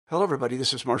Hello, everybody.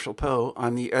 This is Marshall Poe.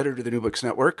 I'm the editor of the New Books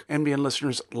Network. NBN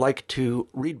listeners like to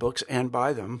read books and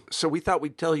buy them. So we thought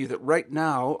we'd tell you that right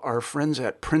now, our friends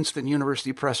at Princeton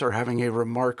University Press are having a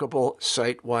remarkable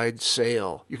site-wide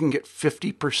sale. You can get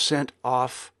 50%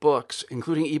 off books,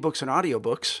 including ebooks and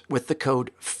audiobooks, with the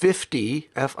code 50,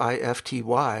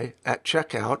 F-I-F-T-Y, at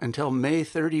checkout until May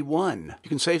 31. You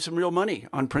can save some real money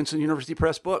on Princeton University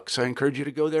Press books. I encourage you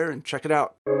to go there and check it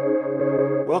out.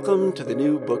 Welcome to the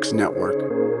New Books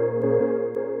Network.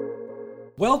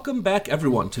 Welcome back,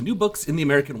 everyone, to New Books in the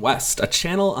American West, a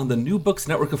channel on the New Books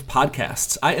network of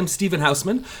podcasts. I am Stephen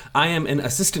Hausman. I am an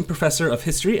assistant professor of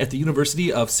history at the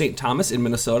University of St. Thomas in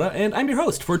Minnesota, and I'm your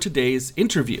host for today's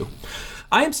interview.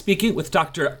 I am speaking with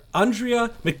Dr.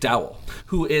 Andrea McDowell,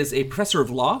 who is a professor of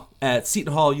law at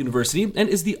Seton Hall University and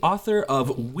is the author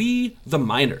of We the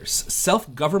Miners,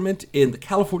 Self-Government in the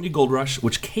California Gold Rush,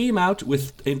 which came out in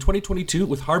 2022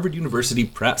 with Harvard University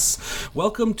Press.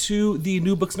 Welcome to the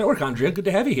New Books Network, Andrea. Good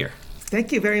to have you here.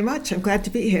 Thank you very much. I'm glad to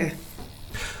be here.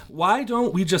 Why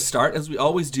don't we just start, as we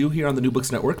always do here on the New Books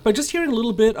Network, by just hearing a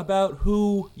little bit about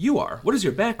who you are. What is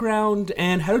your background,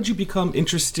 and how did you become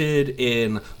interested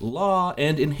in law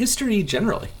and in history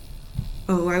generally?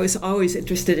 Oh, I was always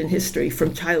interested in history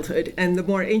from childhood, and the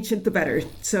more ancient, the better.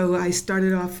 So I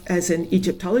started off as an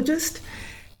Egyptologist,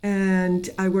 and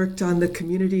I worked on the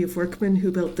community of workmen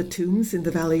who built the tombs in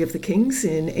the Valley of the Kings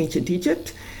in ancient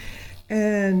Egypt.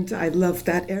 And I loved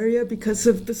that area because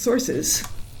of the sources.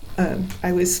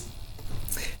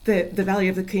 The Valley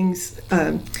of the Kings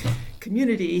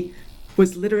community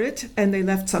was literate, and they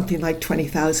left something like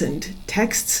 20,000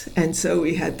 texts. And so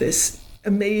we had this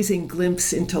amazing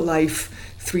glimpse into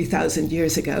life 3,000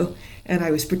 years ago. And I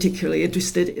was particularly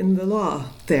interested in the law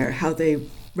there, how they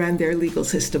ran their legal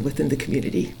system within the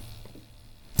community.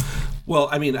 Well,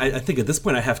 I mean, I think at this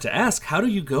point I have to ask, how do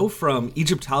you go from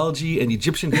Egyptology and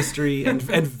Egyptian history and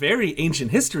very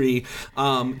ancient history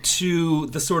to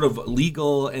the sort of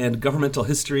legal and governmental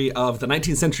history of the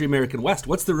 19th century American West?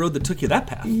 What's the road that took you that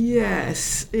path?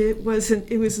 Yes, it was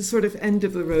a sort of end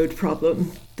of the road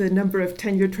problem. The number of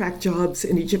tenure-track jobs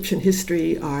in Egyptian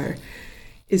history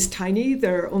is tiny.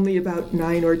 There are only about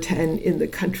 9 or 10 in the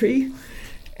country,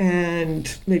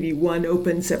 and maybe one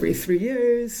opens every 3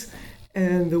 years.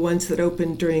 And the ones that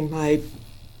opened during my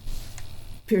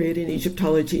period in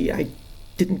Egyptology, I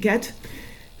didn't get.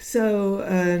 So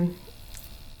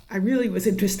I really was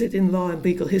interested in law and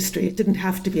legal history. It didn't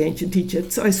have to be ancient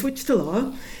Egypt. So I switched to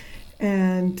law.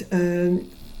 And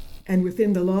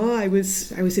within the law, I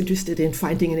was interested in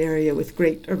finding an area with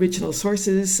great original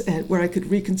sources and where I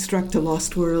could reconstruct a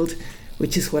lost world,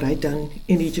 which is what I'd done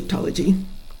in Egyptology.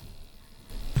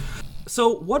 So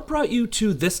what brought you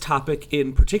to this topic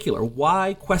in particular?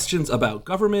 Why questions about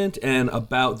government and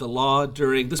about the law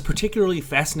during this particularly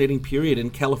fascinating period in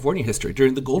California history,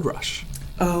 during the Gold Rush?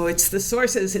 Oh, it's the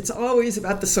sources. It's always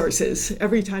about the sources.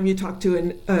 Every time you talk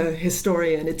to a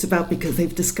historian, it's about because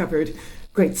they've discovered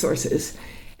great sources.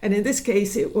 And in this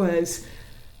case, it was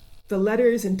the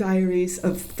letters and diaries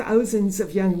of thousands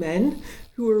of young men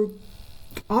who were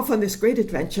off on this great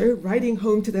adventure, writing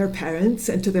home to their parents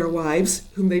and to their wives,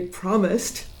 whom they'd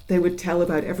promised they would tell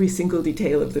about every single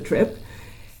detail of the trip.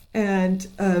 And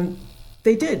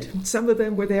they did. Some of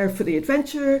them were there for the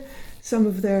adventure. Some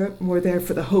of them were there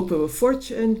for the hope of a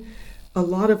fortune. A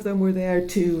lot of them were there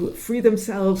to free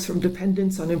themselves from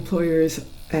dependence on employers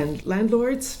and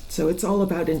landlords. So it's all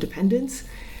about independence.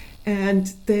 And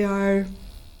they are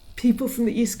people from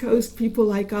the East Coast, people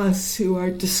like us, who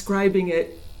are describing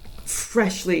it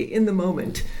freshly in the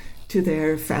moment to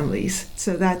their families.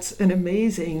 So that's an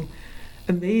amazing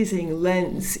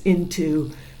lens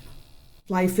into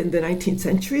life in the 19th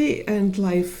century and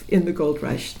life in the Gold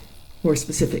Rush, more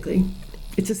specifically.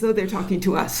 It's as though they're talking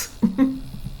to us.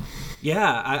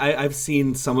 Yeah, I've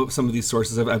seen some of these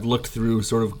sources. I've looked through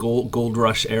sort of Gold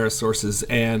Rush era sources,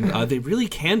 and they really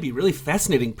can be really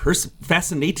fascinatingly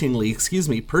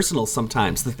personal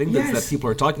sometimes. The things that people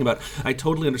are talking about, I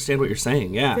totally understand what you're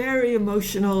saying. Yeah, very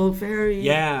emotional.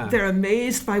 They're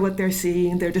amazed by what they're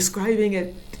seeing. They're describing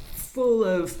it full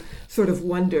of sort of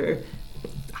wonder,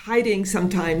 hiding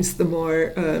sometimes the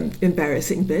more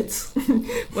embarrassing bits.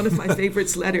 One of my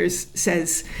favorite letters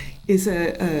is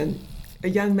a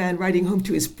young man writing home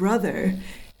to his brother,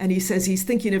 and he says he's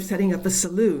thinking of setting up a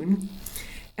saloon,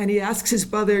 and he asks his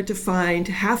brother to find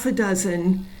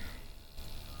 6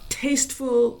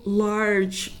 tasteful,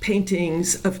 large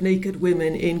paintings of naked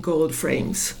women in gold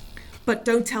frames. But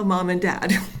don't tell mom and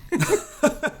dad.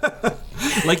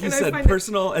 Like you said,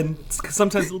 personal and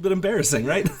sometimes a little bit embarrassing,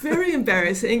 right? Very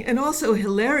embarrassing and also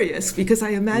hilarious, because I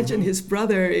imagine his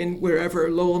brother in wherever,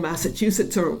 Lowell,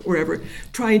 Massachusetts or wherever,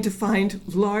 trying to find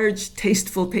large,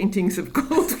 tasteful paintings of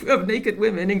gold, of naked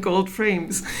women in gold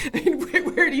frames. I mean,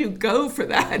 where do you go for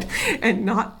that and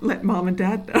not let mom and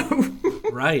dad know?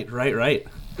 Right.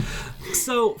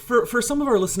 So for some of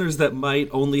our listeners that might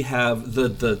only have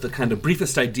the kind of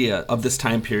briefest idea of this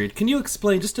time period, can you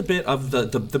explain just a bit of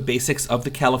the basics of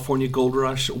the California Gold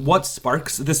Rush? What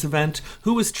sparks this event?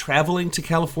 Who is traveling to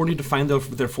California to find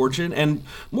their fortune? And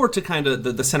more to kind of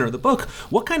the center of the book,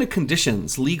 what kind of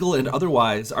conditions, legal and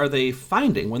otherwise, are they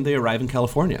finding when they arrive in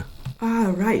California?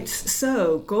 Right.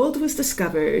 So gold was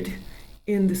discovered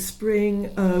in the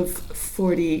spring of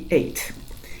 48.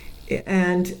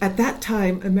 And at that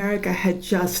time, America had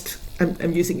just,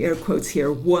 I'm using air quotes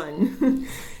here, won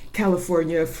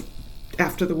California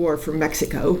after the war from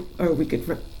Mexico. Or we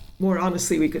could, more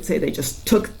honestly, we could say they just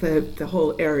took the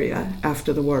whole area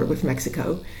after the war with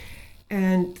Mexico.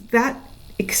 And that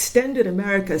extended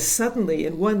America suddenly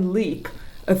in one leap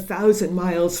 1,000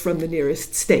 miles from the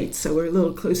nearest state. So we're a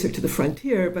little closer to the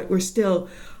frontier, but we're still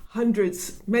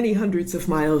many hundreds of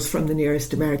miles from the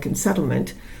nearest American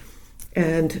settlement.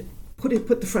 And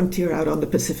put the frontier out on the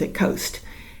Pacific coast.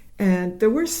 And there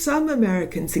were some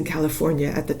Americans in California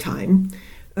at the time,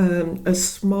 a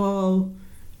small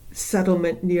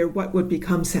settlement near what would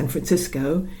become San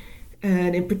Francisco,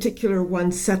 and in particular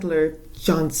one settler,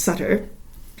 John Sutter,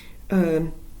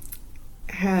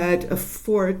 had a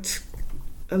fort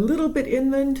a little bit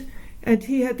inland, and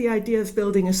he had the idea of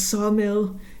building a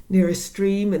sawmill near a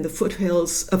stream in the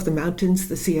foothills of the mountains,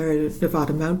 the Sierra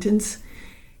Nevada mountains.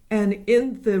 And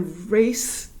in the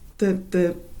race,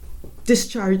 the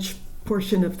discharge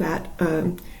portion of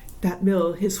that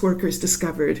mill, his workers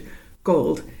discovered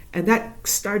gold. And that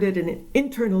started an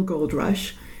internal gold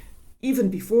rush, even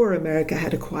before America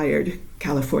had acquired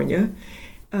California.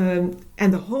 And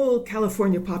the whole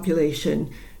California population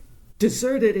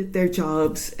deserted their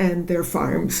jobs and their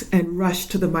farms and rushed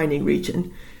to the mining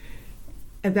region.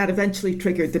 And that eventually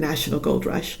triggered the National Gold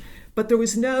Rush. But there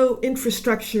was no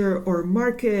infrastructure or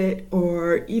market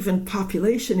or even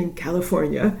population in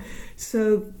California.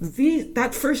 So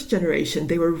that first generation,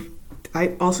 they were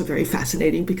also very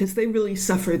fascinating because they really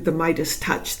suffered the Midas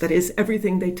touch. That is,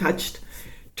 everything they touched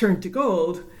turned to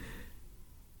gold.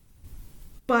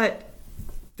 But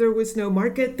there was no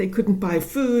market. They couldn't buy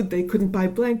food. They couldn't buy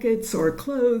blankets or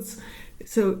clothes.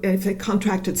 So if they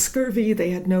contracted scurvy, they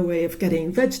had no way of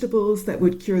getting vegetables that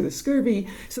would cure the scurvy.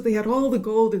 So they had all the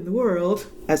gold in the world,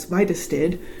 as Midas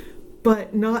did,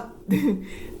 but not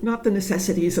the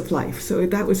necessities of life. So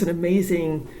that was an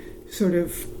amazing sort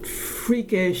of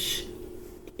freakish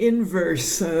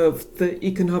inverse of the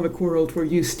economic world we're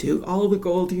used to. All the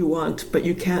gold you want, but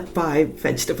you can't buy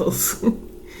vegetables.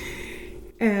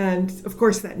 And of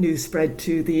course that news spread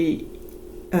to the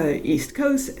East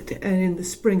Coast, and in the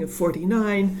spring of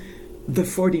 49, the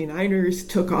 49ers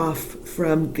took off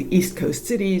from the East Coast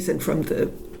cities and from the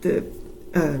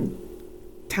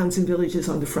towns and villages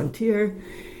on the frontier,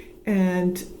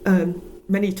 and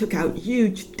many took out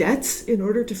huge debts in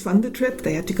order to fund the trip.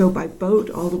 They had to go by boat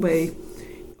all the way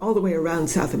around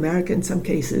South America in some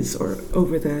cases, or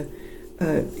over the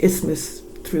isthmus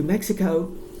through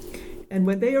Mexico. And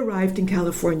when they arrived in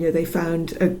California, they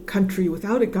found a country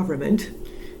without a government,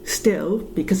 still,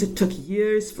 because it took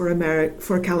years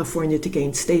for California to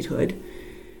gain statehood.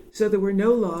 So there were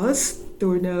no laws, there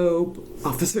were no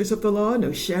officers of the law,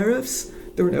 no sheriffs,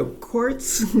 there were no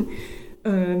courts.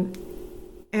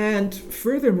 And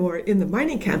furthermore, in the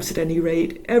mining camps at any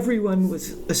rate, everyone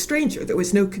was a stranger. There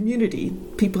was no community.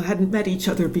 People hadn't met each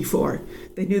other before.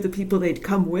 They knew the people they'd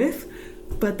come with,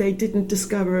 but they didn't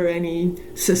discover any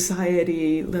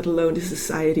society, let alone a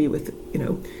society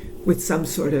with some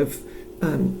sort of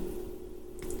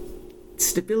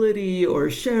stability or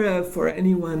sheriff or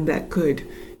anyone that could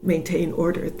maintain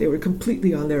order. They were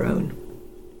completely on their own.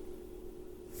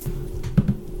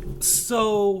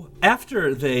 So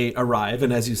after they arrive,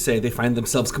 and as you say, they find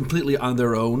themselves completely on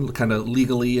their own, kind of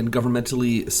legally and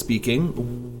governmentally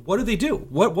speaking, what do?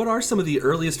 What are some of the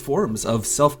earliest forms of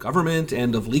self-government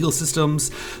and of legal systems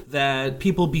that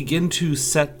people begin to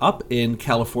set up in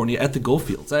California at the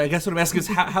goldfields? I guess what I'm asking is,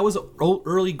 how was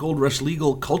early gold rush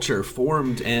legal culture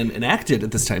formed and enacted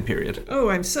at this time period? Oh,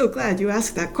 I'm so glad you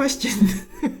asked that question.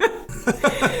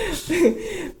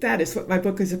 That is what my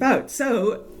book is about.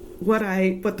 So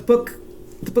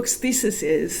the book's thesis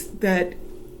is that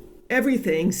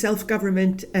everything,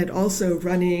 self-government and also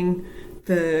running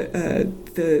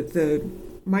the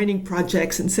mining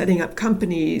projects and setting up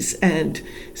companies and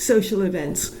social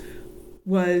events,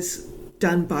 was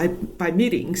done by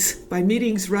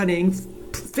meetings running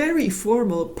very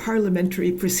formal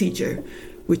parliamentary procedure,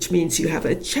 which means you have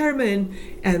a chairman,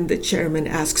 and the chairman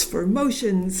asks for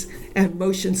motions, and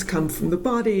motions come from the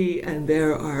body, and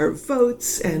there are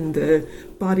votes, and the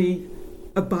body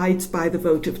abides by the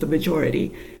vote of the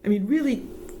majority. I mean, really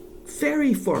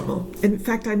very formal. In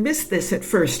fact, I missed this at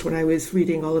first when I was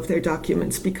reading all of their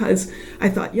documents, because I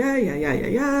thought, yeah,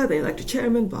 they elect a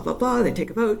chairman, blah, blah, blah, they take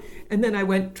a vote. And then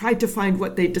I tried to find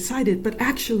what they decided, but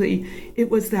actually it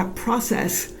was that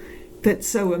process that's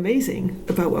so amazing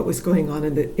about what was going on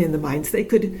in the mines.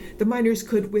 The miners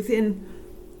could, within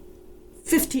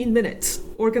 15 minutes,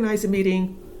 organize a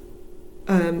meeting,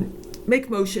 make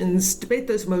motions, debate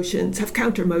those motions, have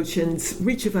counter motions,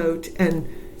 reach a vote, and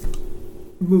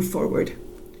move forward.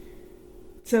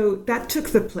 So that took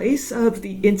the place of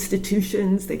the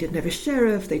institutions. They didn't have a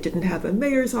sheriff, they didn't have a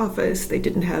mayor's office, they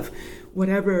didn't have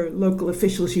whatever local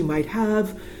officials you might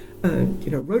have,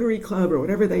 Rotary Club or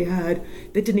whatever they had.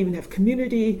 They didn't even have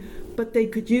community, but they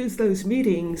could use those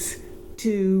meetings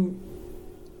to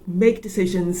make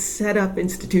decisions, set up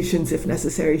institutions if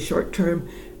necessary, short term,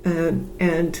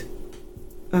 and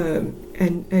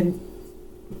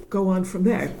go on from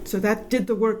there. So that did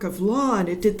the work of law, and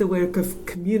it did the work of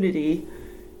community.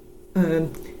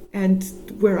 And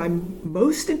where I'm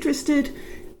most interested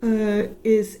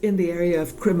is in the area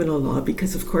of criminal law,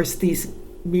 because of course these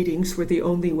meetings were the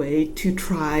only way to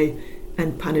try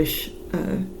and punish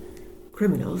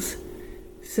criminals.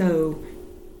 So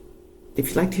if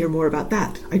you'd like to hear more about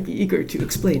that, I'd be eager to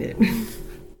explain it.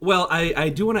 Well, I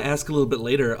do want to ask a little bit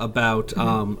later about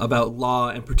law,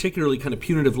 and particularly kind of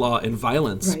punitive law and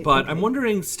violence. Right, but okay. I'm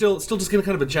wondering, still just in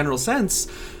kind of a general sense,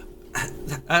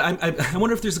 I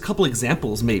wonder if there's a couple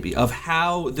examples maybe of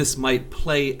how this might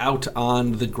play out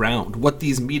on the ground, what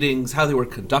these meetings, how they were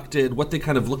conducted, what they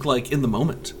kind of look like in the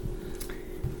moment.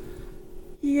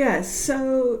 Yes,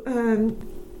 so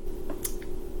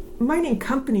mining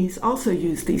companies also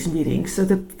use these meetings. So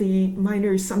the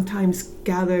miners sometimes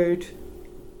gathered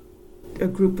a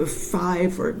group of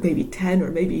 5 or maybe 10 or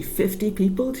maybe 50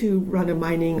 people to run a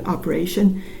mining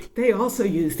operation. They also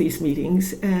use these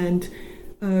meetings, and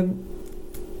I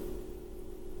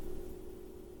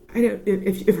don't,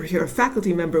 if you're a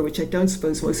faculty member, which I don't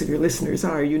suppose most of your listeners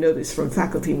are, you know this from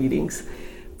faculty meetings,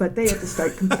 but they have to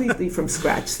start completely from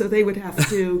scratch. So they would have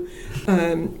to,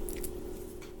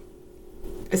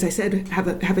 as I said,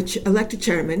 elect a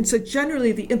chairman. So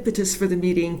generally the impetus for the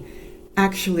meeting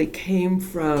actually came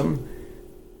from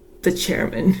the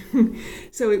chairman.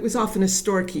 So it was often a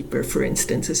storekeeper, for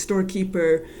instance, a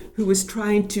storekeeper who was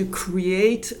trying to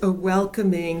create a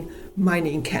welcoming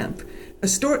mining camp. The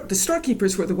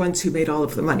storekeepers were the ones who made all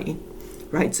of the money,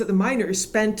 right? So the miners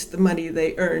spent the money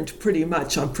they earned pretty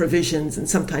much on provisions and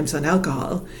sometimes on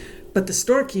alcohol. But the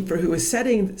storekeeper who was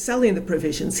selling the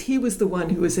provisions, he was the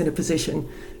one who was in a position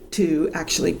to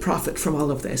actually profit from all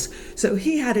of this. So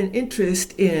he had an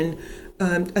interest in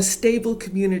a stable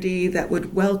community that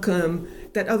would welcome,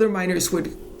 that other miners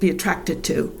would be attracted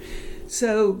to.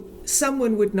 So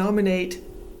someone would nominate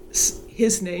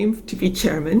his name to be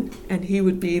chairman, and he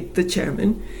would be the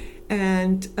chairman.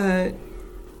 And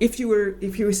if you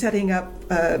were setting up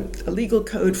a legal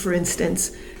code, for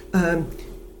instance,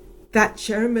 that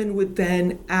chairman would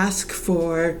then ask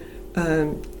for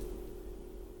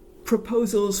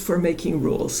proposals for making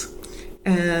rules,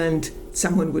 and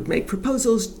someone would make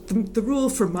proposals. The rule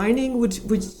for mining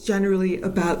was generally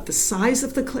about the size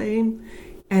of the claim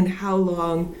and how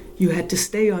long you had to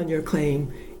stay on your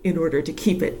claim in order to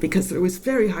keep it, because there was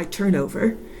very high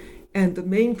turnover. And the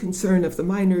main concern of the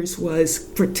miners was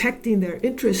protecting their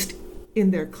interest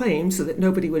in their claim so that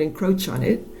nobody would encroach on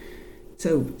it.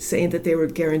 So saying that they were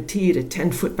guaranteed a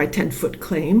 10-foot by 10-foot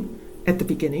claim at the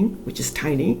beginning, which is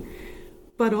tiny,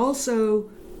 but also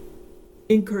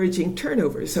encouraging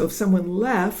turnover. So if someone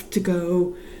left to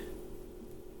go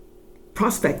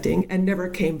prospecting and never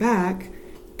came back,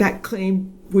 that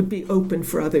claim would be open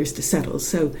for others to settle.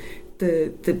 So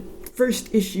the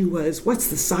first issue was, what's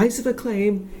the size of a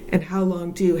claim and how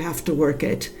long do you have to work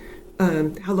it?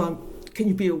 How long can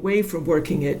you be away from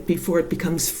working it before it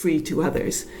becomes free to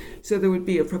others? So there would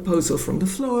be a proposal from the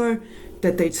floor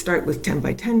that they'd start with 10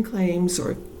 by 10 claims,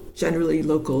 or generally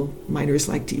local miners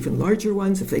liked even larger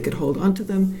ones if they could hold on to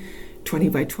them, 20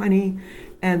 by 20,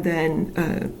 and then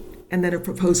a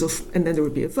proposal, and then there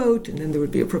would be a vote, and then there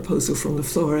would be a proposal from the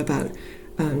floor about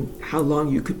how long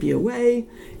you could be away,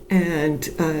 and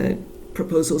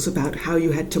proposals about how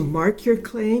you had to mark your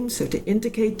claim, so to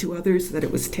indicate to others that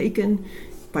it was taken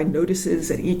by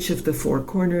notices at each of the 4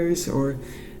 corners, or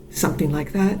something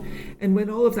like that. And when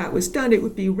all of that was done, it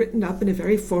would be written up in a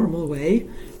very formal way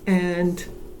and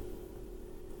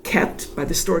kept by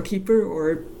the storekeeper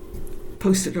or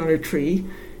posted on a tree,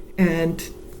 and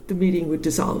the meeting would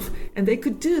dissolve. And they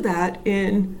could do that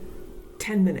in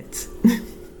 10 minutes.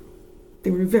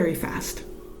 They were very fast.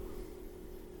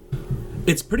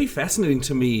 It's pretty fascinating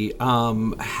to me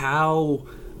how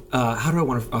do I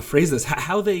want to phrase this?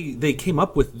 How they came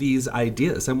up with these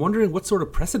ideas. I'm wondering what sort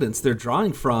of precedents they're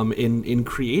drawing from in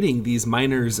creating these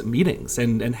miners' meetings,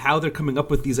 and how they're coming up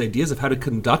with these ideas of how to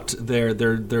conduct their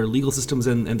legal systems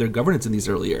and their governance in these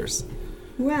early years.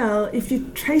 Well, if you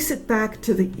trace it back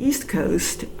to the East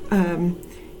Coast,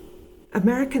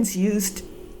 Americans used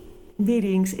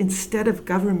meetings instead of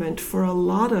government for a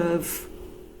lot of,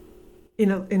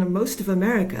 in most of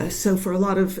America, so for a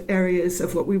lot of areas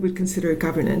of what we would consider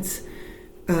governance.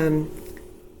 And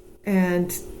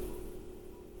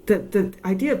the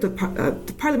idea of the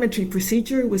parliamentary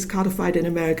procedure was codified in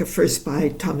America first by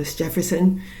Thomas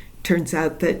Jefferson. Turns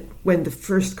out that when the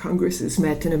first Congresses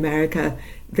met in America,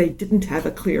 they didn't have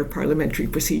a clear parliamentary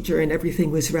procedure, and everything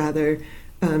was rather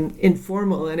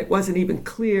informal, and it wasn't even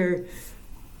clear.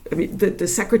 I mean, the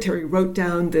secretary wrote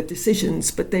down the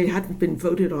decisions, but they hadn't been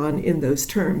voted on in those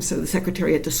terms. So the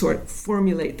secretary had to sort of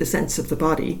formulate the sense of the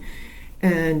body.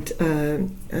 And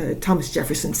Thomas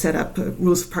Jefferson set up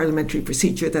rules of parliamentary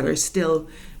procedure that are still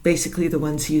basically the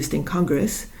ones used in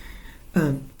Congress.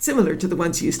 Similar to the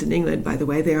ones used in England, by the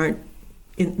way. They aren't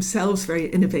in themselves very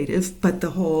innovative, but the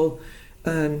whole...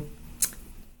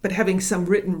 but having some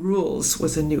written rules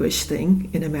was a newish thing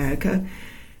in America.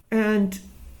 And...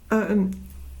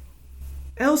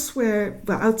 elsewhere,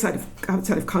 well, outside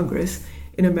of Congress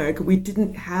in America, we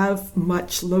didn't have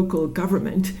much local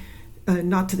government,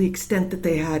 not to the extent that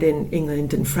they had in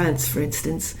England and France, for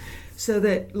instance, so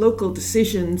that local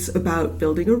decisions about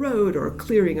building a road or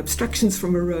clearing obstructions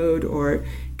from a road or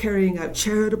carrying out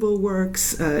charitable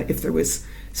works, if there was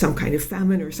some kind of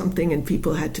famine or something and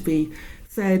people had to be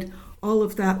fed, all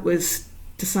of that was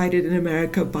decided in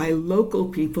America by local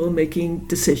people making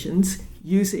decisions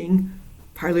using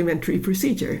parliamentary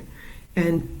procedure.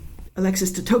 And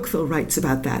Alexis de Tocqueville writes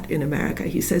about that in America.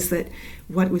 He says that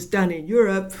what was done in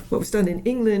Europe, what was done in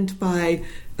England by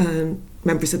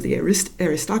members of the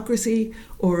aristocracy,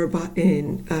 or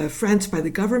in France by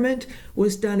the government,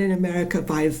 was done in America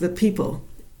by the people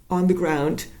on the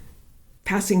ground,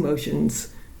 passing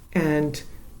motions and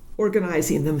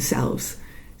organizing themselves.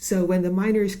 So when the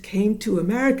miners came to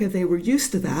America, they were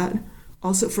used to that,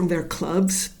 also from their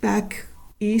clubs back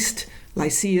east,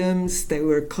 lyceums. They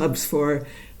were clubs for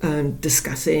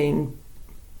discussing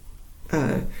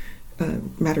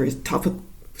matters, topic,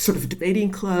 sort of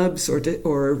debating clubs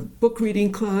or book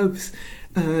reading clubs.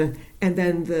 And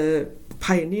then the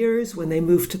pioneers, when they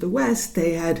moved to the West,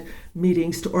 they had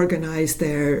meetings to organize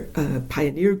their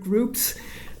pioneer groups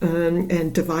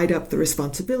and divide up the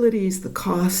responsibilities. The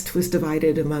cost was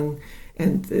divided among,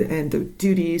 and the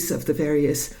duties of the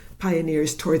various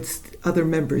pioneers towards other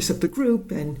members of the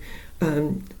group, and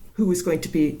who was going to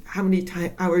be, how many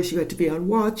hours you had to be on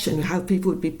watch, and how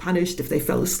people would be punished if they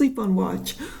fell asleep on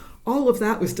watch. All of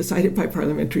that was decided by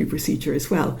parliamentary procedure as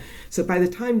well. So by the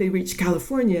time they reached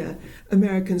California,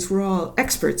 Americans were all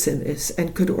experts in this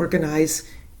and could organize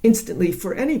instantly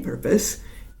for any purpose.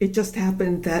 It just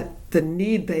happened that the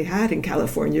need they had in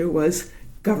California was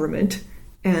government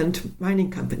and mining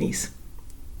companies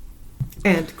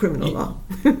and criminal law.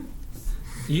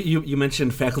 You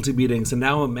mentioned faculty meetings, and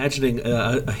now I'm imagining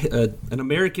an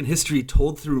American history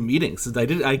told through meetings.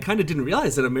 I kind of didn't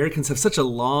realize that Americans have such a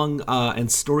long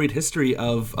and storied history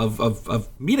of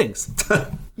meetings.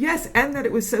 Yes, and that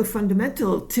it was so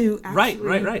fundamental to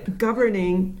actually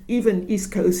governing even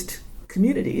East Coast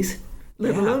communities,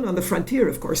 let alone on the frontier,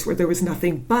 of course, where there was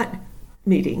nothing but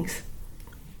meetings.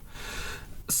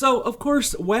 So, of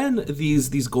course, when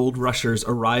these gold rushers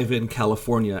arrive in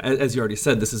California, as you already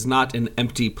said, this is not an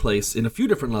empty place in a few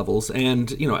different levels. And,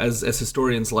 you know, as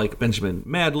historians like Benjamin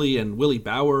Madley and Willie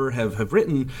Bauer have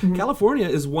written, mm-hmm. California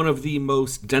is one of the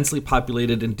most densely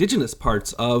populated indigenous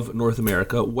parts of North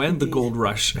America when the gold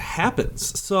rush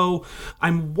happens. So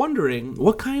I'm wondering,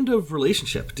 what kind of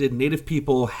relationship did Native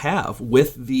people have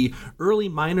with the early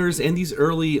miners and these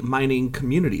early mining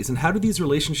communities? And how do these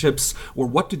relationships, or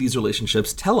what do these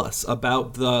relationships tell us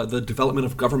about the development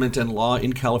of government and law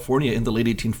in California in the late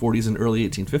 1840s and early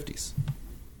 1850s?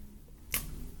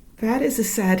 That is a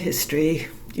sad history.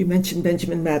 You mentioned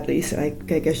Benjamin Madley, so I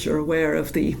guess you're aware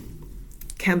of the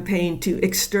campaign to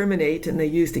exterminate, and they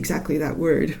used exactly that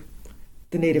word,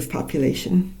 the native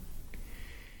population.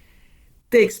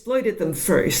 They exploited them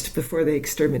first before they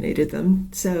exterminated them.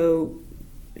 So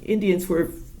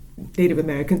Native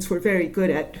Americans were very good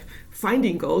at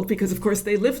finding gold because, of course,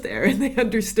 they lived there and they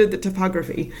understood the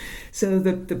topography. So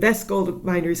the best gold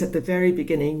miners at the very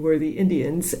beginning were the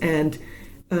Indians, and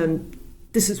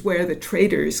this is where the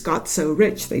traders got so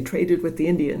rich. They traded with the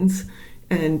Indians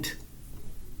and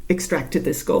extracted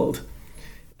this gold.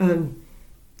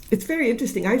 It's very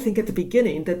interesting, I think, at the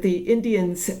beginning that the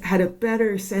Indians had a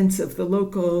better sense of the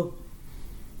local,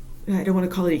 I don't want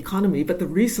to call it economy, but the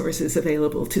resources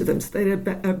available to them. So they had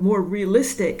a more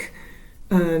realistic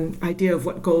idea of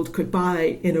what gold could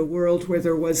buy in a world where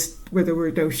there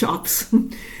were no shops.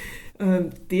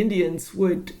 The Indians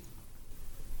would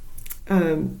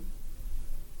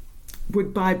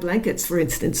buy blankets, for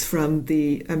instance, from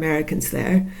the Americans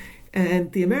there,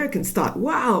 and the Americans thought,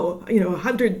 wow,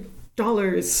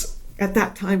 $100 at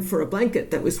that time for a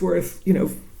blanket that was worth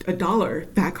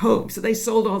 $1 back home. So they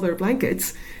sold all their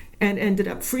blankets and ended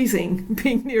up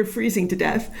being near freezing to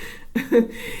death.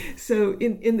 So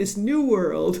in this new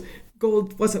world,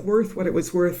 gold wasn't worth what it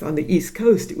was worth on the East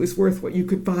Coast. It was worth what you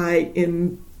could buy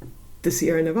in the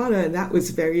Sierra Nevada, and that was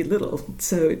very little.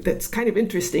 So that's kind of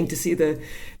interesting to see the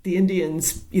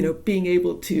Indians, being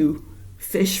able to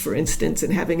fish, for instance,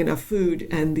 and having enough food,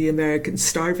 and the Americans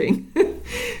starving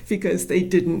because they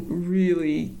didn't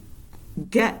really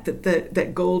get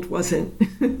that gold wasn't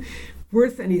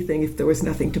worth anything if there was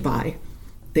nothing to buy.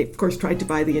 They, of course, tried to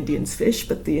buy the Indians fish,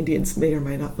 but the Indians may or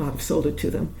may not have sold it to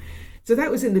them. So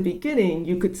that was in the beginning.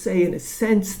 You could say, in a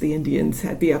sense, the Indians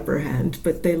had the upper hand,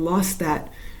 but they lost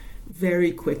that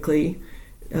very quickly.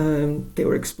 They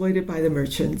were exploited by the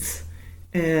merchants,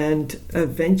 and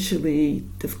eventually,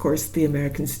 of course, the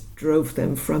Americans drove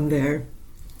them from their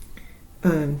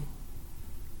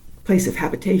place of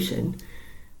habitation.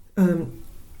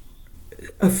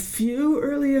 A few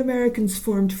early Americans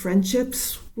formed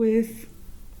friendships with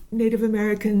Native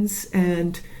Americans,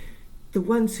 and the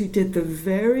ones who did the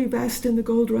very best in the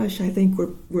gold rush, I think,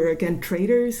 were again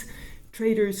traders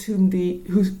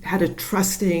who had a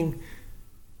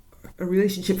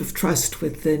relationship of trust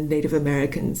with the Native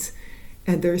Americans.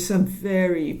 And there are some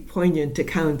very poignant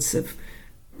accounts of,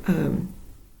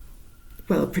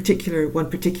 one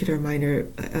particular miner,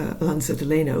 Alonzo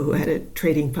Delano, who had a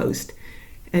trading post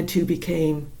and who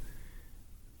became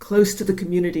close to the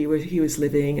community where he was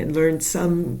living and learned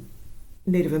some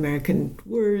Native American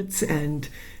words.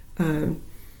 But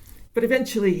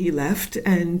eventually he left,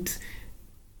 and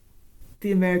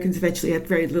the Americans eventually had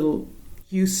very little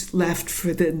use left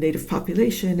for the native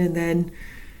population. And then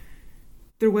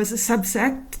there was a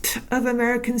subsect of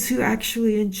Americans who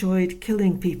actually enjoyed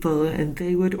killing people, and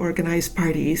they would organize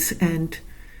parties and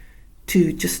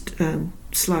to just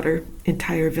slaughter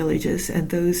entire villages. And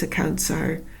those accounts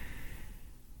are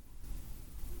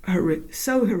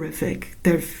so horrific,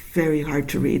 they're very hard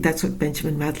to read. That's what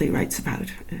Benjamin Madley writes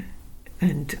about.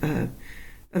 And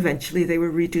eventually they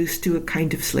were reduced to a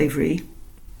kind of slavery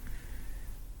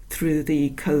through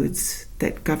the codes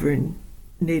that govern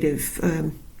Native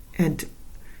and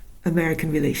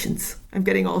American relations. I'm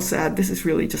getting all sad. This is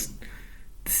really just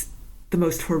the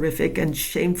most horrific and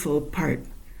shameful part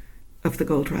of the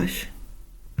gold rush.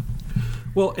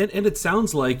 Well, and it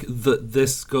sounds like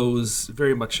this goes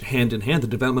very much hand in hand. The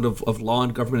development of law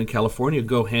and government in California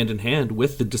go hand in hand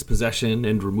with the dispossession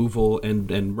and removal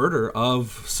and murder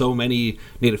of so many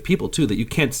Native people, too, that you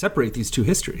can't separate these two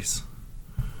histories.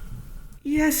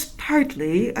 Yes,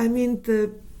 partly. I mean,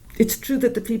 it's true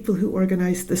that the people who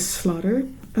organized the slaughter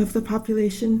of the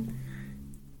population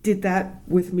did that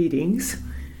with meetings.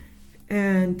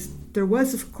 And there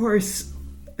was, of course,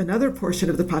 another portion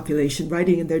of the population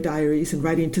writing in their diaries and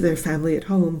writing to their family at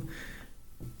home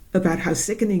about how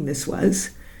sickening this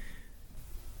was.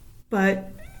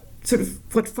 But sort of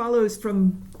what follows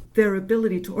from their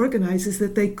ability to organize is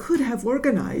that they could have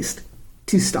organized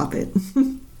to stop it.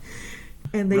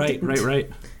 And they didn't. Right.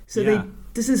 So yeah.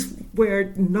 This is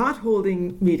where not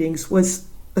holding meetings was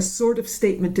a sort of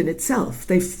statement in itself.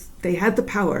 They had the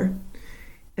power,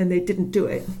 and they didn't do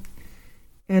it.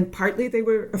 And partly they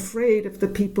were afraid of the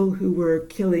people who were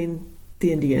killing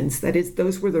the Indians. That is,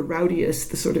 those were the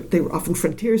rowdiest, they were often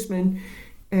frontiersmen,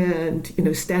 and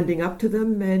standing up to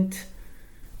them meant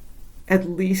at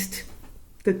least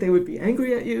that they would be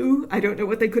angry at you. I don't know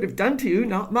what they could have done to you,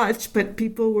 not much, but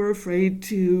people were afraid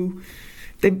to.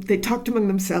 They talked among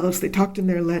themselves, they talked in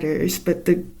their letters, but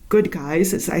the good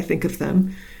guys, as I think of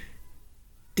them,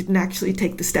 didn't actually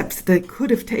take the steps that they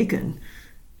could have taken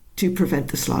to prevent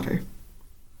the slaughter.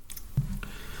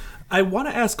 I want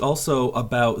to ask also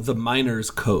about the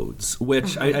miners' codes,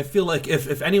 which I feel like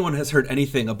if anyone has heard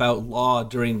anything about law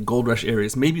during gold rush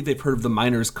areas, maybe they've heard of the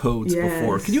miners' codes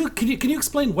before. Can you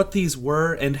explain what these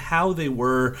were and how they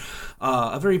were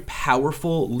a very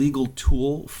powerful legal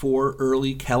tool for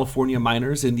early California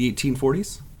miners in the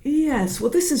 1840s? Yes. Well,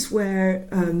 this is where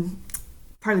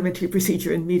parliamentary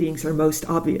procedure and meetings are most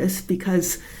obvious,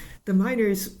 because the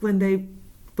miners, when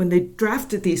they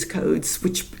drafted these codes,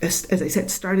 which, as I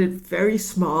said, started very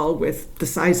small with the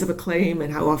size of a claim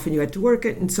and how often you had to work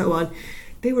it and so on,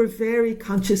 they were very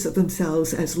conscious of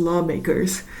themselves as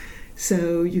lawmakers.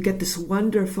 So you get this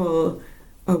wonderful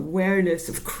awareness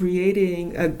of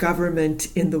creating a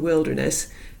government in the wilderness,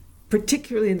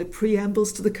 particularly in the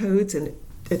preambles to the codes, and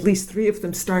at least 3 of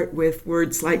them start with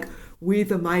words like, "We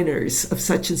the miners of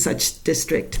such and such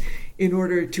district," in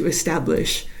order to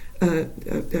establish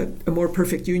a more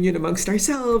perfect union amongst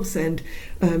ourselves and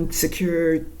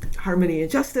secure harmony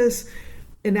and justice,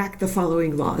 enact the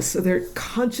following laws. So they're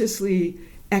consciously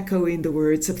echoing the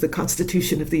words of the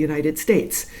Constitution of the United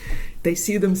States. They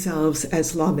see themselves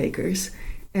as lawmakers.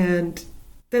 And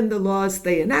then the laws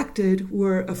they enacted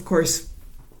were, of course,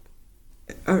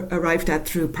 arrived at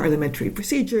through parliamentary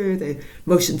procedure, the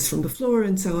motions from the floor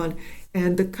and so on.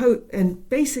 And the code, and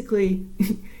basically,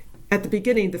 at the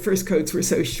beginning, the first codes were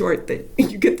so short that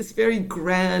you get this very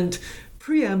grand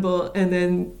preamble and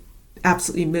then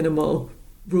absolutely minimal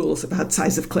rules about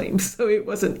size of claims. So it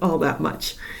wasn't all that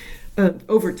much.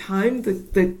 Over time,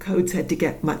 the codes had to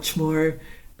get much more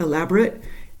elaborate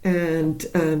and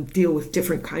deal with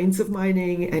different kinds of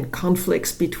mining and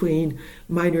conflicts between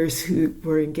miners who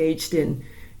were engaged in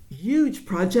huge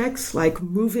projects like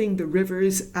moving the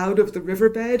rivers out of the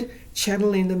riverbed,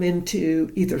 channeling them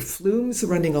into either flumes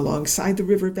running alongside the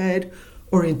riverbed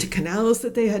or into canals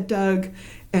that they had dug,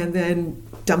 and then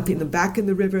dumping them back in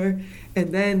the river.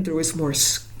 And then there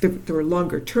were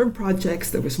longer term projects.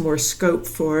 There was more scope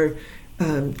for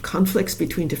conflicts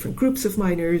between different groups of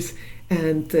miners,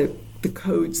 and the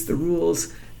codes, the rules,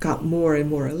 got more and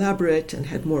more elaborate and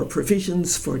had more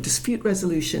provisions for dispute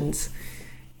resolutions.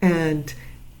 And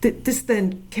this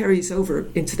then carries over,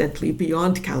 incidentally,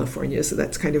 beyond California. So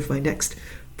that's kind of my next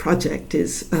project,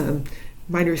 is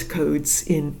miners' codes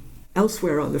in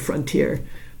elsewhere on the frontier,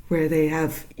 where they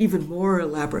have even more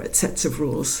elaborate sets of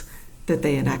rules that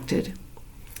they enacted.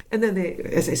 And then they,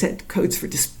 as I said,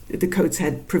 the codes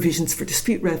had provisions for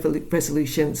dispute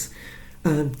resolutions,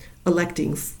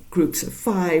 electing groups of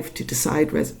 5 to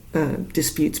decide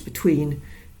disputes between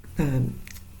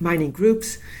mining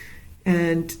groups.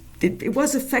 And it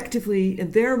was effectively,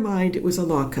 in their mind, it was a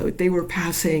law code. They were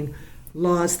passing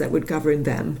laws that would govern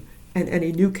them and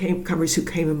any newcomers who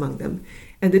came among them.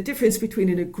 And the difference between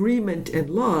an agreement and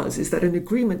laws is that an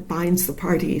agreement binds the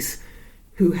parties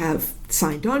who have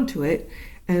signed on to it,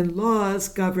 and laws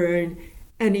govern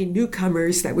any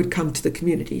newcomers that would come to the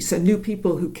community. So new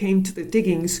people who came to the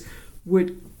diggings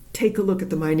would take a look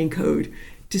at the mining code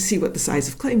to see what the size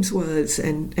of claims was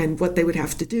and what they would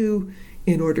have to do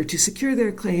in order to secure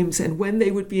their claims, and when they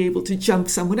would be able to jump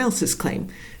someone else's claim.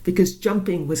 Because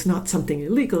jumping was not something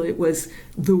illegal, it was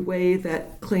the way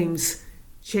that claims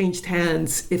changed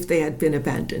hands if they had been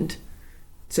abandoned.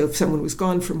 So if someone was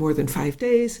gone for more than 5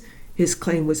 days, his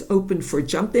claim was open for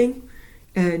jumping,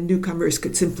 and newcomers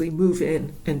could simply move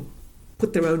in and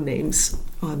put their own names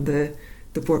on the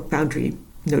boundary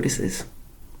notices.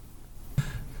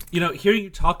 You know, hearing you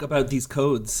talk about these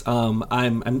codes,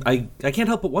 I can't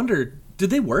help but wonder, did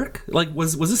they work? Like,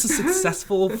 was this a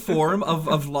successful form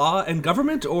of law and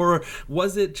government, or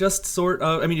was it just sort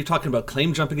of, I mean, you're talking about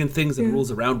claim jumping and things and rules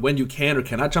around when you can or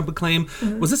cannot jump a claim.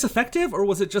 Was this effective, or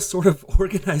was it just sort of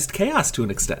organized chaos to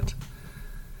an extent?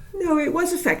 No, it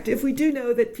was effective. We do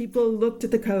know that people looked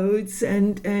at the codes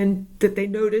and that they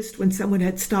noticed when someone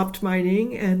had stopped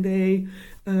mining, and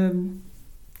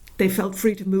they felt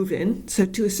free to move in. So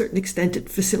to a certain extent, it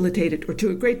facilitated, or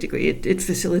to a great degree, it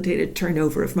facilitated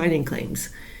turnover of mining claims.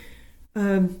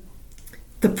 The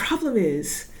problem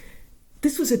is,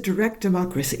 this was a direct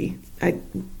democracy. I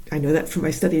know that from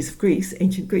my studies of Greece,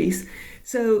 ancient Greece.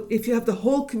 So if you have the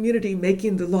whole community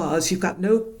making the laws, you've got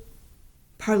no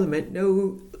parliament,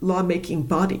 no lawmaking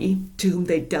body to whom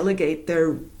they delegate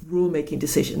their rule-making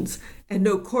decisions, and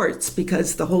no courts,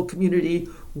 because the whole community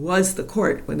was the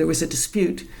court. When there was a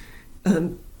dispute,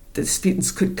 the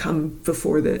disputants could come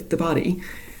before the body.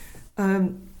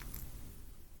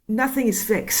 Nothing is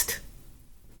fixed.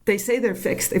 They say they're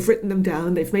fixed. They've written them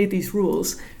down. They've made these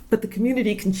rules. But the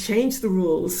community can change the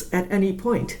rules at any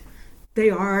point. They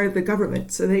are the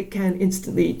government, so they can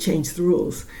instantly change the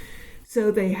rules. So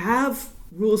they have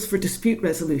rules for dispute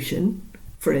resolution,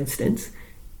 for instance,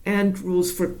 and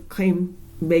rules for claim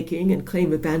making and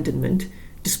claim abandonment.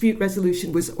 Dispute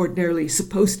resolution was ordinarily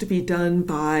supposed to be done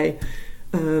by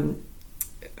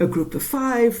a group of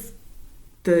 5.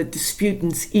 The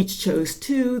disputants each chose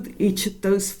 2. Each of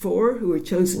those 4 who were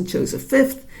chosen chose a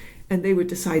 5th, and they would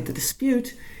decide the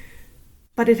dispute.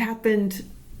 But it happened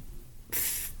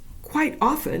quite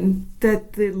often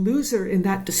that the loser in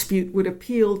that dispute would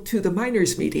appeal to the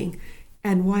miners' meeting.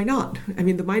 And why not? I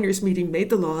mean, the miners' meeting made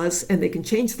the laws, and they can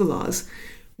change the laws,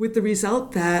 with the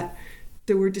result that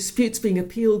there were disputes being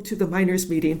appealed to the miners'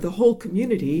 meeting, the whole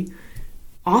community,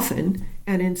 often,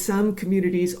 and in some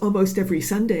communities, almost every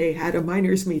Sunday, had a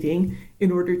miners' meeting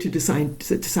in order to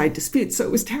decide disputes. So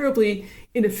it was terribly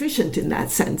inefficient in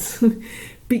that sense.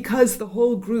 Because the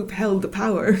whole group held the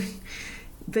power,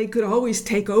 they could always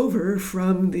take over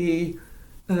from the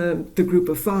group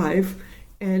of 5,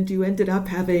 and you ended up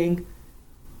having,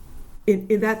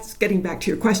 in that's getting back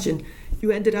to your question,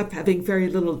 you ended up having very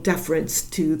little deference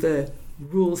to the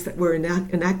rules that were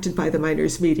enacted by the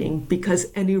miners' meeting,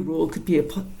 because any rule could be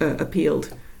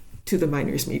appealed to the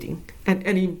miners' meeting, and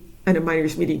a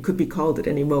miners' meeting could be called at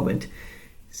any moment.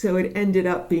 So it ended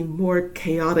up being more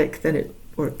chaotic than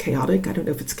chaotic, I don't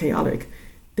know if it's chaotic.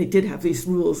 They did have these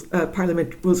rules of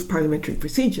parliamentary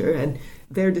procedure, and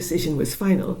their decision was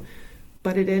final,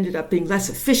 but it ended up being less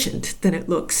efficient than it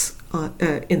looks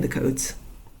in the codes.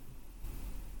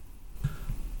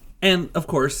 And of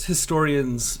course,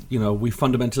 historians, we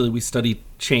study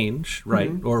change, right?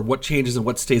 Mm-hmm. Or what changes and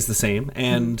what stays the same.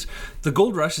 And the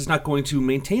gold rush is not going to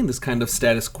maintain this kind of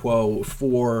status quo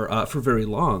for very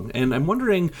long. And I'm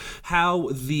wondering how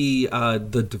the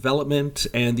development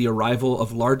and the arrival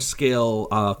of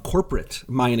large-scale corporate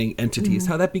mining entities,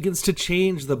 how that begins to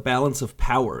change the balance of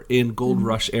power in gold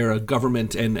rush era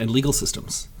government and legal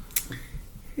systems.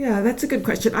 Yeah, that's a good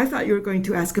question. I thought you were going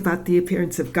to ask about the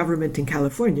appearance of government in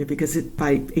California, because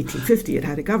by 1850 it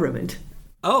had a government.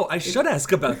 Oh, I should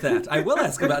ask about that. I will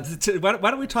ask about it. Why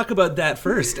don't we talk about that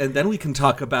first, and then we can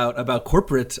talk about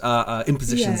corporate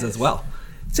impositions as well.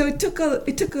 So it took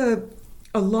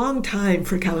a long time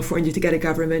for California to get a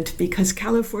government, because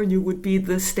California would be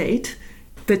the state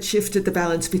that shifted the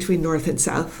balance between North and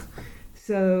South.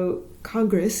 So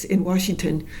Congress in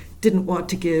Washington didn't want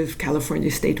to give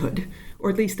California statehood, or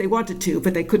at least they wanted to,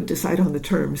 but they couldn't decide on the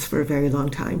terms for a very long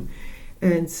time.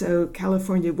 And so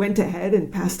California went ahead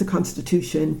and passed a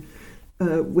constitution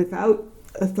without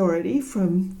authority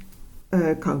from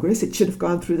Congress. It should have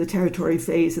gone through the territory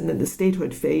phase and then the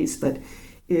statehood phase, but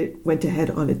it went ahead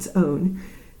on its own.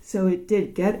 So it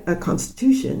did get a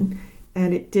constitution,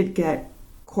 and it did get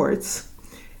courts.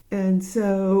 And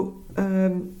so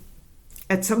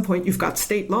at some point you've got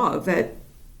state law that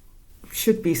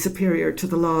should be superior to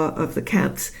the law of the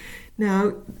camps.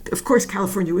 Now, of course,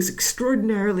 California was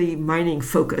extraordinarily mining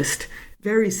focused,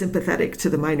 very sympathetic to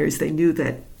the miners. They knew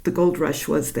that the gold rush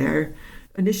was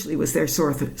initially was their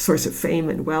source of fame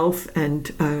and wealth,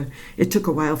 and it took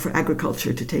a while for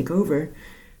agriculture to take over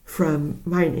from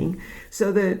mining.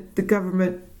 So the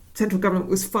central government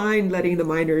was fine letting the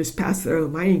miners pass their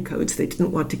own mining codes. They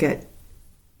didn't want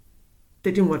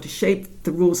to shape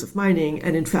the rules of mining,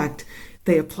 and in fact,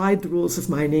 they applied the rules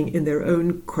of mining in their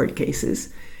own court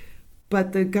cases.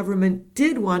 But the government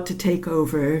did want to take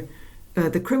over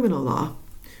the criminal law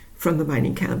from the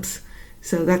mining camps.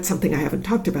 So that's something I haven't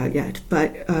talked about yet.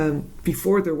 But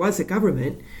before there was a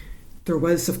government, there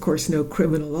was, of course, no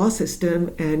criminal law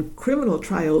system, and criminal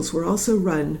trials were also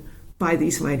run by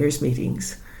these miners'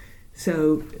 meetings.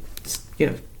 So,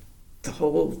 the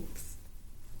whole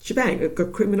shebang. A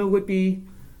criminal would be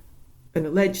an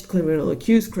alleged criminal,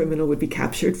 accused criminal would be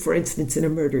captured, for instance, in a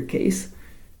murder case,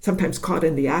 sometimes caught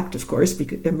in the act, of course,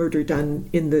 because a murder done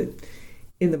in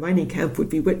the mining camp would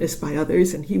be witnessed by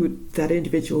others, and that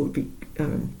individual would be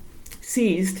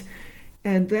seized.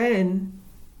 And then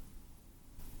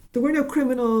there were no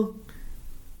criminal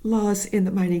laws in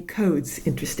the mining codes,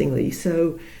 interestingly.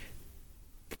 So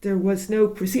there was no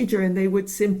procedure, and they would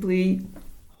simply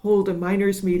hold a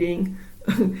miners' meeting,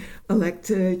 elect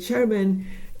a chairman,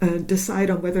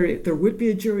 decide on whether there would be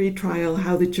a jury trial,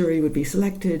 how the jury would be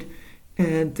selected,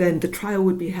 and then the trial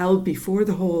would be held before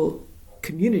the whole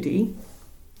community.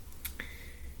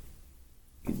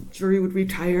 Jury would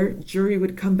retire, jury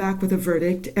would come back with a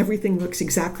verdict. Everything looks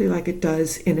exactly like it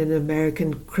does in an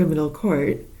American criminal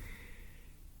court.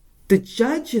 The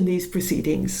judge in these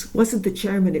proceedings wasn't the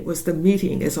chairman, it was the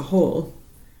meeting as a whole.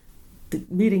 The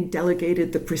meeting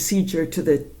delegated the procedure to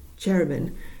the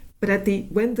chairman, but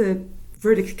when the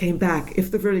verdict came back,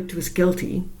 if the verdict was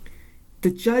guilty,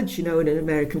 the judge, in an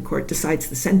American court decides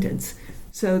the sentence.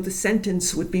 So the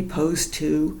sentence would be posed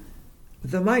to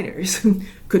the miners.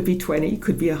 Could be 20,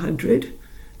 could be 100.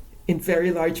 In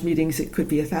very large meetings, it could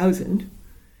be 1,000.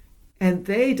 And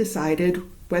they decided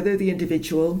whether the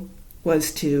individual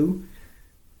was to,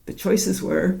 the choices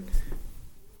were,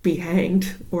 be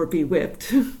hanged or be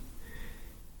whipped.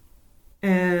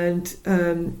 And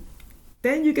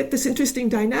then you get this interesting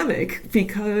dynamic,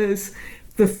 because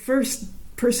the first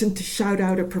person to shout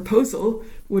out a proposal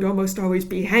would almost always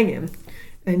be hang him.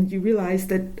 And you realize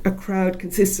that a crowd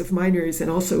consists of miners and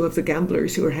also of the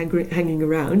gamblers who are hanging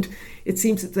around. It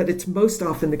seems that it's most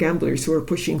often the gamblers who are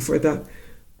pushing for the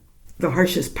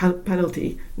harshest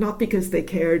penalty, not because they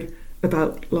cared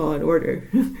about law and order,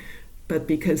 but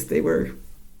because they were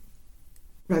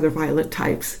rather violent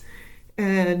types.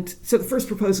 And so the first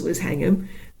proposal is hang him,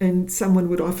 and someone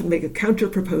would often make a counter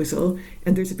proposal.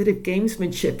 And there's a bit of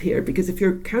gamesmanship here, because if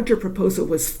your counter proposal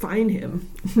was fine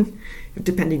him,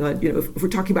 depending on, if we're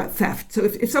talking about theft. So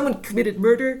if someone committed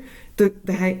murder,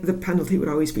 the penalty would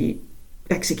always be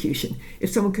execution.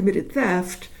 If someone committed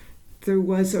theft, there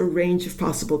was a range of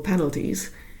possible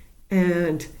penalties,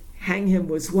 and hang him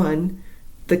was one.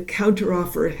 The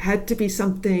counteroffer had to be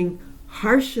something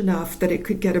harsh enough that it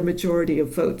could get a majority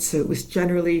of votes. So it was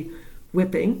generally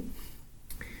whipping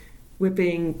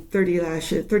 30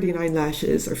 lashes, 39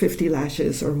 lashes, or 50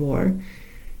 lashes or more.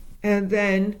 And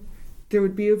then there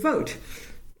would be a vote.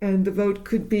 And the vote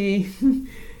could be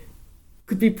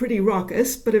pretty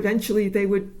raucous, but eventually they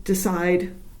would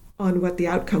decide on what the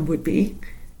outcome would be,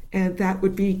 and that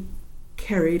would be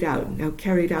carried out. Now,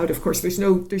 carried out, of course, there's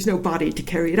no body to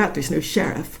carry it out. There's no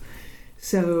sheriff.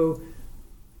 So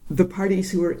the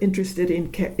parties who were interested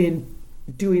in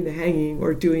doing the hanging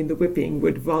or doing the whipping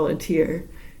would volunteer,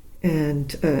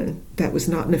 and that was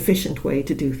not an efficient way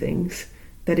to do things.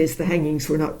 That is, the hangings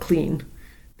were not clean.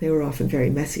 They were often very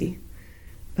messy.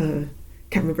 Can't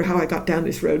remember how I got down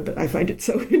this road, but I find it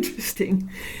so interesting.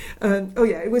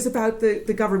 It was about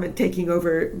the government taking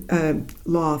over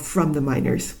law from the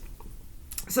miners.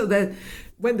 So that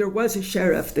when there was a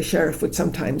sheriff, the sheriff would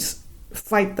sometimes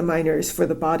fight the miners for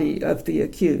the body of the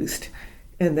accused.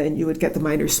 And then you would get the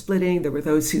miners splitting. There were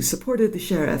those who supported the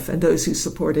sheriff and those who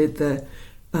supported the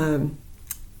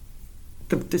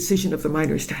decision of the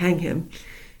miners to hang him.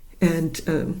 And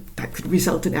that could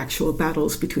result in actual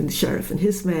battles between the sheriff and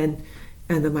his men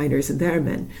and the miners and their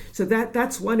men. So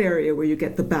that's one area where you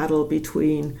get the battle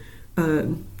between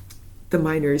the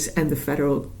miners and the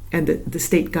federal and the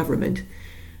state government.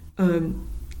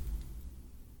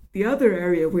 The other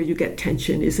area where you get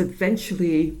tension is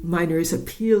eventually miners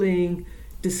appealing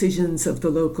decisions of the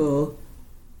local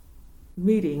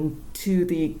meeting to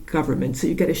the government. So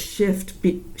you get a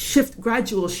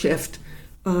gradual shift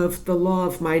of the law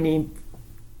of mining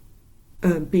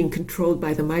being controlled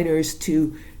by the miners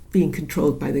to being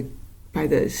controlled by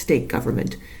the state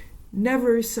government.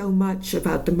 Never so much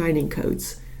about the mining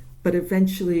codes, but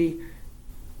eventually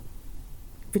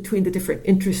between the different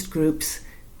interest groups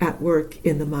at work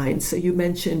in the mines. So you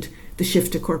mentioned the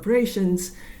shift to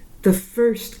corporations. The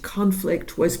first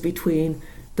conflict was between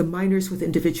the miners with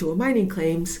individual mining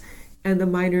claims and the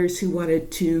miners who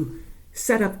wanted to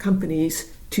set up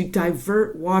companies to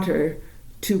divert water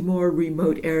to more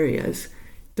remote areas.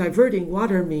 Diverting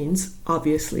water means,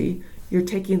 obviously, you're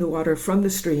taking the water from the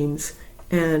streams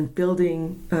and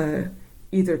building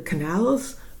either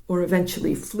canals or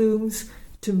eventually flumes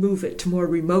to move it to more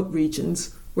remote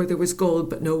regions where there was gold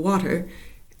but no water.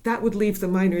 That would leave the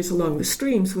miners along the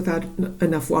streams without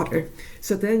enough water.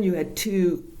 So then you had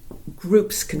two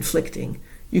groups conflicting.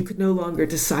 You could no longer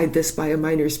decide this by a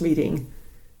miners' meeting.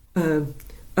 A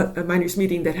miners'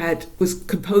 meeting that was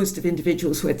composed of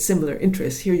individuals who had similar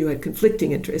interests. Here you had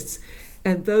conflicting interests.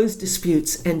 And those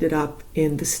disputes ended up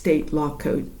in the state law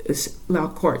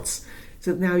courts.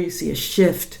 So now you see a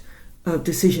shift of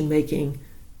decision-making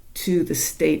to the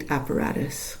state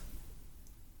apparatus.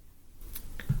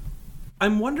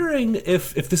 I'm wondering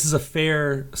if this is a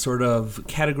fair sort of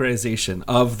categorization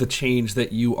of the change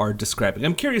that you are describing.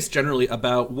 I'm curious generally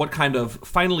about what kind of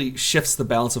finally shifts the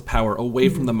balance of power away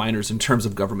from the miners in terms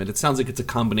of government. It sounds like it's a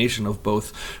combination of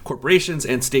both corporations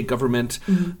and state government.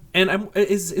 And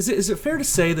is it fair to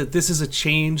say that this is a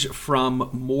change from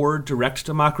more direct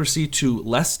democracy to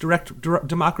less direct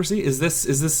democracy?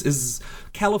 Is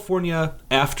California,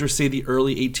 after say the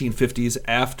early 1850s,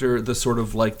 after the sort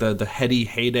of like the heady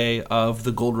heyday of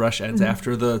the gold rush ends,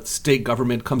 after the state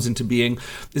government comes into being,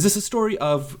 is this a story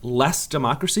of less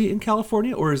democracy in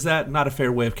California, or is that not a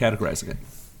fair way of categorizing it?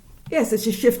 Yes, it's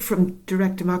a shift from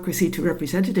direct democracy to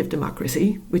representative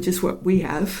democracy, which is what we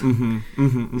have.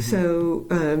 So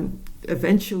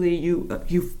eventually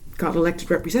you've got elected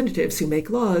representatives who make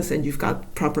laws, and you've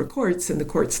got proper courts, and the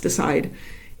courts decide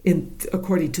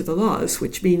according to the laws,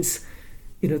 which means,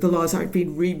 the laws aren't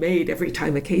being remade every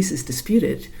time a case is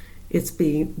disputed.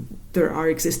 There are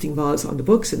existing laws on the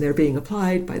books, and they're being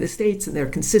applied by the states, and they're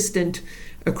consistent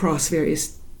across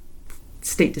various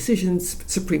state decisions.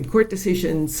 Supreme Court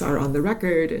decisions are on the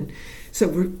record, and so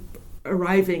we're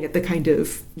arriving at the kind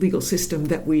of legal system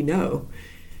that we know,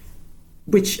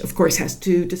 which of course has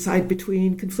to decide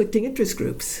between conflicting interest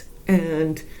groups.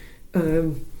 And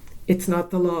it's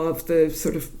not the law of the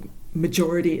sort of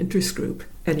majority interest group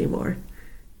anymore,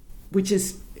 which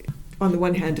is, on the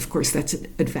one hand, of course, that's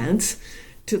an advance.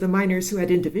 To the miners who had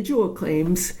individual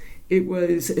claims, it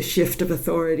was a shift of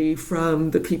authority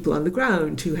from the people on the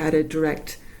ground who had a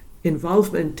direct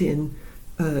involvement in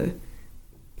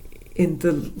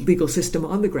the legal system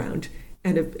on the ground.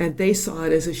 And they saw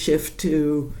it as a shift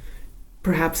to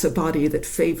perhaps a body that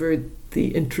favored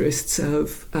the interests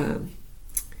of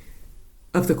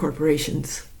the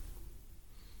corporations.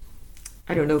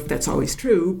 I don't know if that's always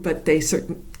true, but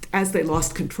as they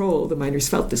lost control, the miners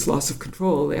felt this loss of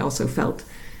control. They also felt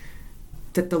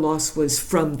that the loss was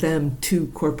from them to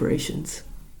corporations.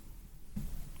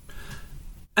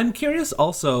 I'm curious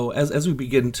also, as we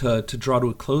begin to draw to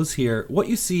a close here, what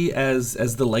you see as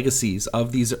the legacies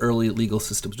of these early legal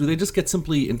systems. Do they just get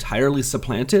simply entirely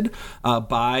supplanted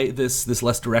by this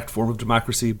less direct form of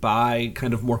democracy, by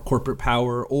kind of more corporate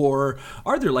power, or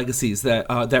are there legacies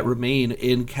that remain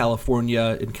in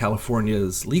California, in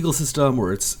California's legal system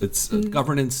or its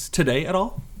governance today at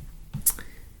all?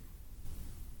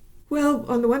 Well,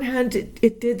 on the one hand,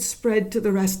 it did spread to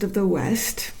the rest of the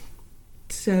West.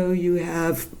 So you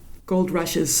have gold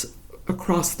rushes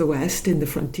across the West in the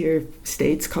frontier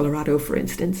states, Colorado, for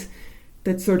instance,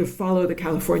 that sort of follow the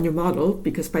California model,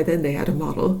 because by then they had a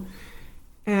model.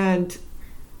 And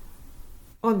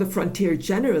on the frontier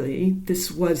generally, this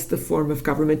was the form of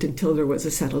government until there was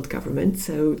a settled government.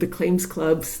 So the claims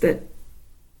clubs that,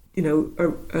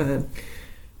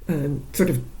 sort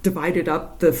of divided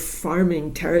up the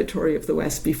farming territory of the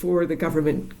West before the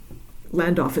government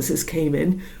land offices came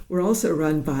in, were also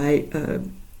run by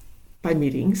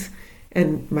meetings.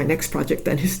 And my next project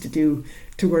then is to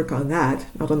work on that,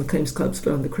 not on the claims clubs,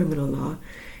 but on the criminal law.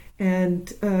 And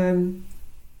the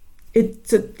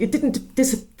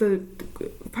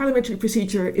parliamentary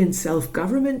procedure in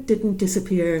self-government didn't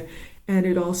disappear, and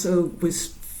it also was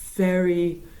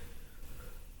very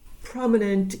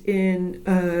prominent in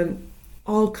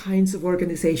all kinds of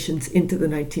organizations into the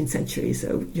 19th century.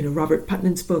 So, Robert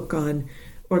Putnam's book on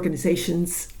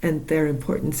organizations and their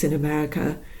importance in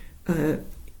America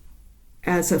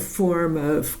as a form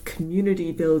of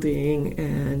community building,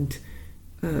 and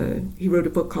he wrote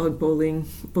a book called Bowling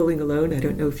Alone. I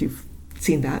don't know if you've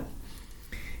seen that,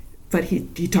 but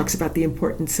he talks about the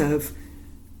importance of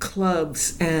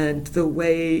clubs and the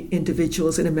way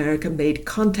individuals in America made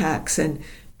contacts and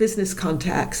business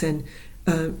contacts and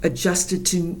adjusted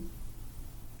to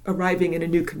arriving in a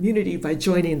new community by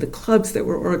joining the clubs that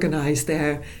were organized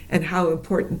there, and how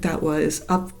important that was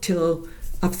up through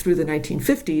the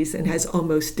 1950s, and has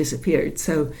almost disappeared.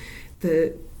 So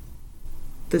the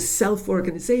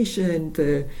self-organization,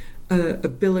 the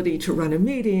ability to run a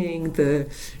meeting, the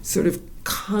sort of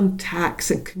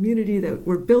contacts and community that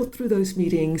were built through those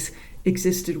meetings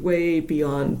existed way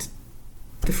beyond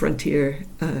the frontier,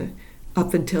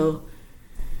 up until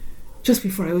just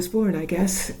before I was born, I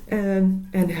guess, and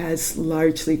has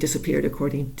largely disappeared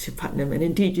according to Putnam. And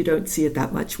indeed, you don't see it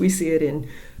that much. We see it in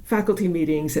faculty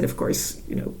meetings, and of course,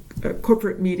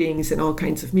 corporate meetings, and all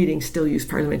kinds of meetings still use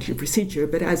parliamentary procedure.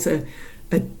 But as an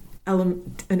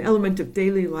element of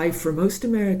daily life for most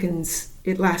Americans,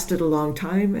 it lasted a long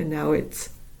time, and now it's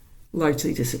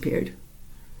largely disappeared.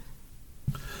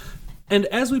 And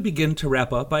as we begin to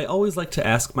wrap up, I always like to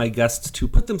ask my guests to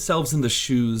put themselves in the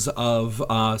shoes of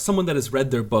someone that has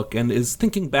read their book and is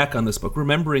thinking back on this book,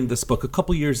 remembering this book a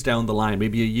couple years down the line,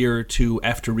 maybe a year or two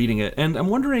after reading it. And I'm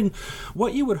wondering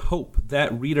what you would hope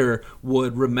that reader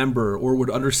would remember or would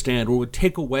understand or would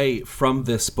take away from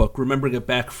this book, remembering it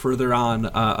back further on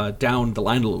down the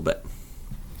line a little bit.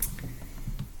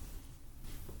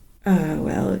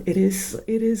 Well, it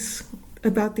is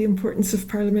about the importance of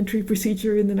parliamentary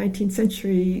procedure in the 19th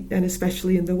century, and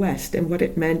especially in the West, and what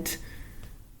it meant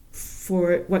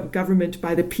for what government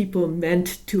by the people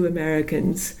meant to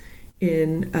Americans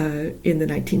in the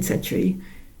 19th century,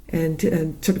 and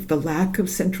sort of the lack of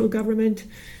central government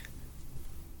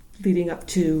leading up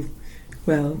to,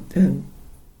 the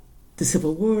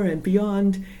Civil War and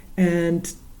beyond,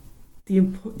 and the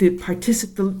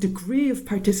degree of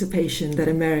participation that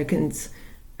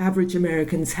average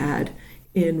Americans had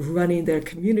in running their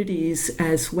communities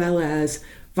as well as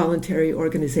voluntary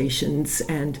organizations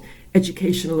and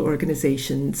educational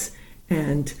organizations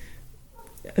and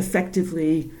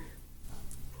effectively,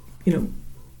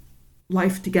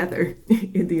 life together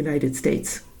in the United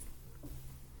States.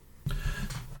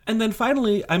 And then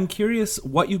finally, I'm curious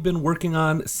what you've been working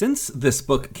on since this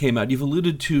book came out. You've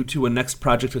alluded to a next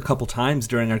project a couple times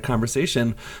during our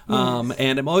conversation, yes.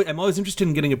 And I'm always interested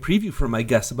in getting a preview from my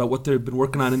guests about what they've been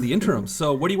working on in the interim.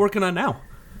 So what are you working on now?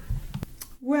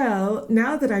 Well,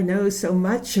 now that I know so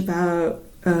much about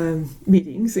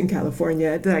meetings in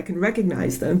California that I can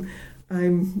recognize them,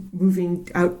 I'm moving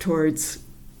out towards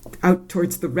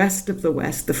the rest of the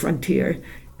West, the frontier,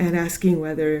 and asking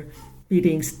whether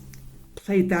meetings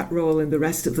played that role in the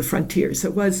rest of the frontier. So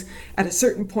it was, at a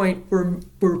certain point,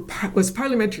 was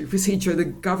parliamentary procedure the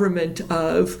government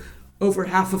of over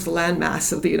half of the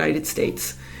landmass of the United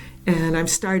States. And I'm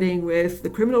starting with the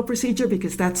criminal procedure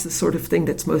because that's the sort of thing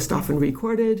that's most often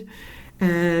recorded.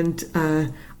 And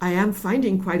I am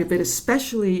finding quite a bit,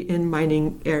 especially in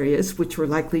mining areas, which were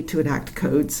likely to enact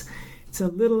codes. It's a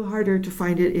little harder to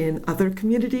find it in other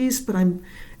communities, and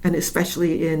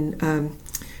especially in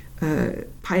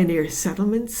pioneer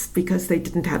settlements because they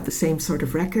didn't have the same sort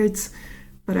of records.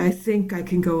 But I think I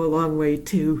can go a long way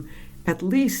to at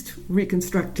least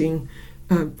reconstructing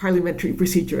parliamentary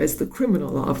procedure as the criminal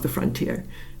law of the frontier.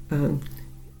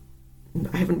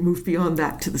 I haven't moved beyond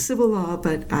that to the civil law,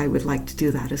 but I would like to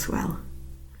do that as well.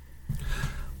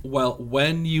 Well,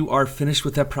 when you are finished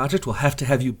with that project, we'll have to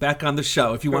have you back on the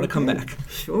show if you want to come back.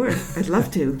 Sure, I'd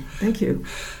love to. Thank you.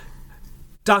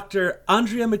 Dr.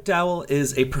 Andrea McDowell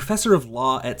is a professor of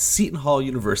law at Seton Hall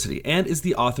University and is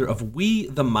the author of We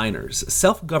the Miners,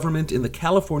 Self-Government in the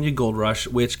California Gold Rush,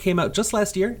 which came out just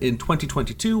last year in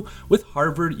 2022 with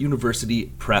Harvard University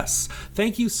Press.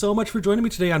 Thank you so much for joining me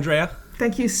today, Andrea.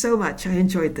 Thank you so much. I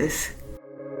enjoyed this.